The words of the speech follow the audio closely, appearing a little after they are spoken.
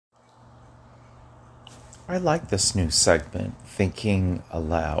I like this new segment, Thinking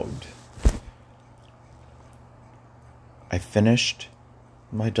Aloud. I finished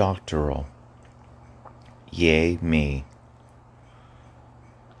my doctoral. Yay, me.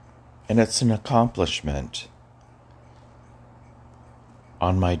 And it's an accomplishment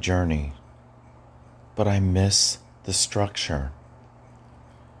on my journey, but I miss the structure.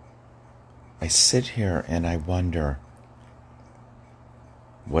 I sit here and I wonder,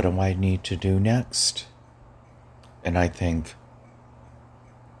 what do I need to do next? And I think,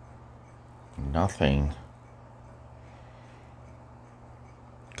 nothing.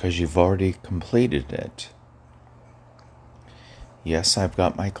 Because you've already completed it. Yes, I've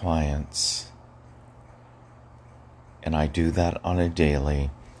got my clients, and I do that on a daily,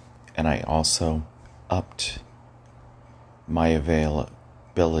 and I also upped my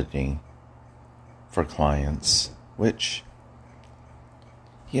availability for clients, which,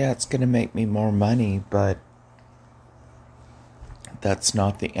 yeah, it's going to make me more money, but that's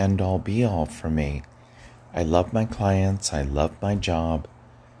not the end-all be-all for me. I love my clients, I love my job,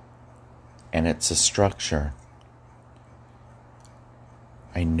 and it's a structure.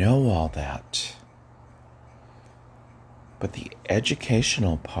 I know all that. But the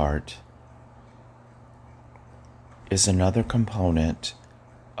educational part is another component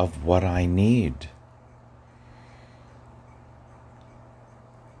of what I need.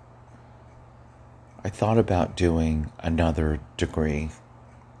 I thought about doing another degree,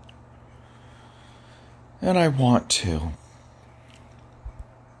 and I want to,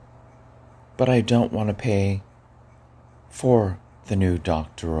 but I don't want to pay for the new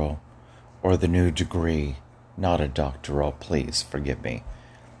doctoral or the new degree. Not a doctoral, please forgive me.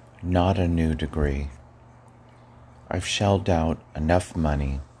 Not a new degree. I've shelled out enough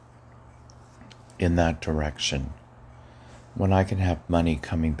money in that direction when I can have money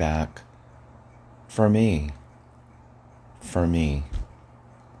coming back for me,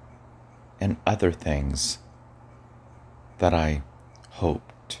 and other things that I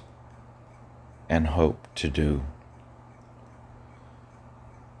hoped and hope to do.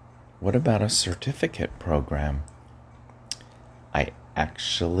 What about a certificate program? I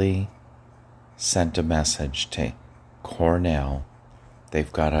actually sent a message to Cornell.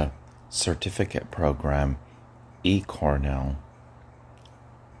 They've got a certificate program, eCornell,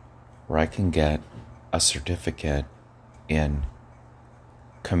 where I can get a certificate in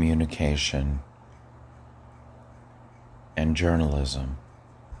communication and journalism.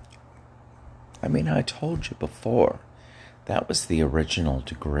 I mean, I told you before, that was the original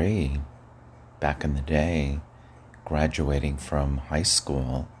degree back in the day, graduating from high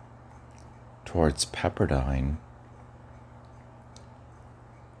school towards Pepperdine,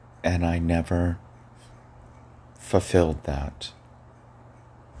 and I never fulfilled that.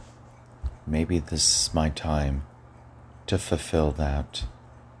 Maybe this is my time to fulfill that.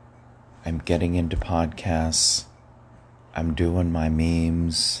 I'm getting into podcasts. I'm doing my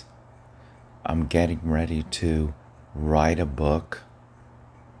memes. I'm getting ready to write a book.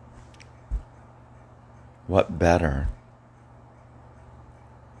 What better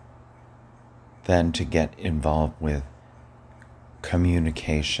than to get involved with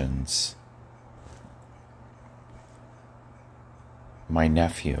communications? My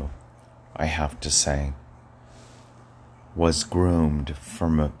nephew, I have to say, was groomed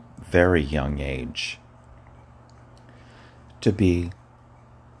from a very young age to be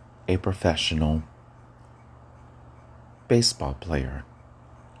a professional baseball player.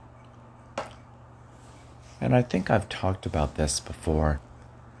 And I think I've talked about this before,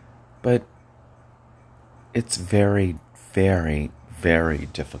 but it's very, very, very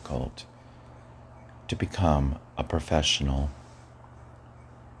difficult to become a professional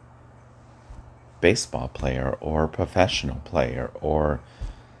baseball player or professional player or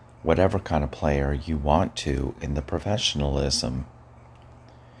whatever kind of player you want to in the professionalism.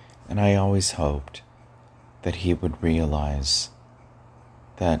 And I always hoped that he would realize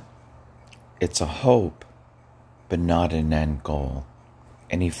that it's a hope, but not an end goal.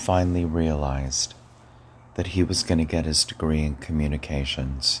 And he finally realized that he was going to get his degree in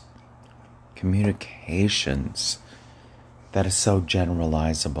communications. Communications, that is so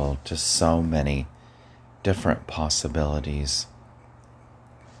generalizable to so many different possibilities.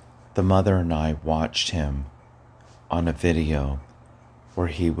 The mother and I watched him on a video where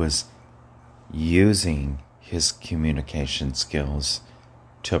he was using his communication skills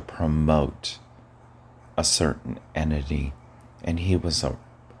to promote a certain entity, and he was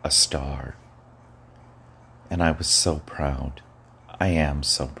a star. And I was so proud. I am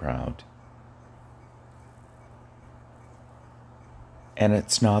so proud. And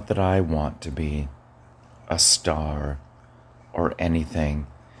it's not that I want to be a star or anything.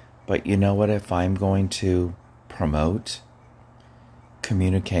 But you know what? If I'm going to promote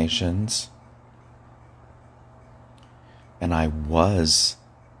communications, and I was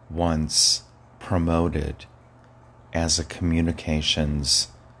once promoted as a communications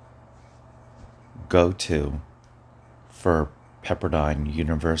go-to for Pepperdine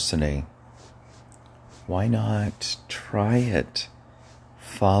University, why not try it?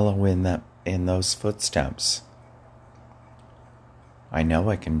 Follow in those footsteps. I know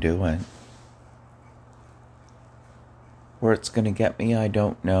I can do it. Where it's going to get me, I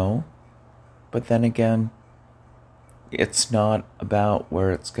don't know. But then again, it's not about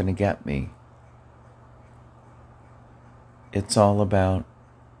where it's going to get me. It's all about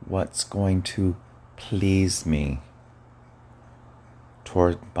what's going to please me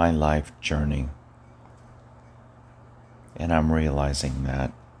toward my life journey. And I'm realizing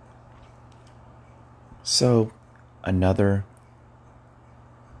that. So, another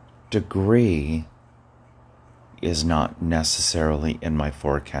degree is not necessarily in my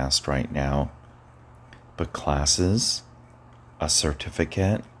forecast right now, but classes, a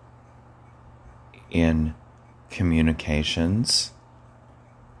certificate in communications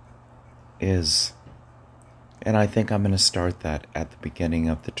is, and I think I'm going to start that at the beginning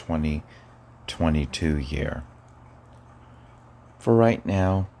of the 2022 year. For right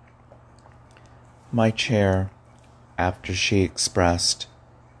now, my chair, after she expressed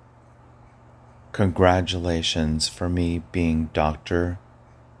congratulations for me being Dr.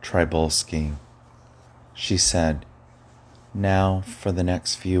 Trybulski, she said, now for the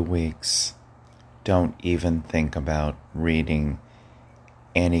next few weeks, don't even think about reading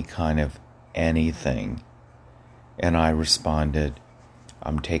any kind of anything. And I responded,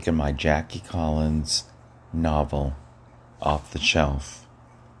 I'm taking my Jackie Collins novel off the shelf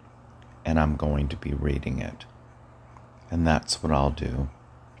and I'm going to be reading it. And that's what I'll do.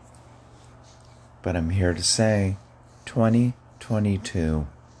 But I'm here to say 2022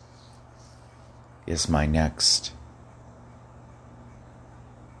 is my next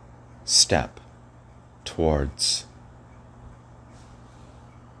step towards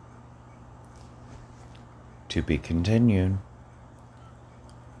to be continued.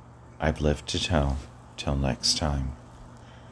 I've lived to tell. Till next time.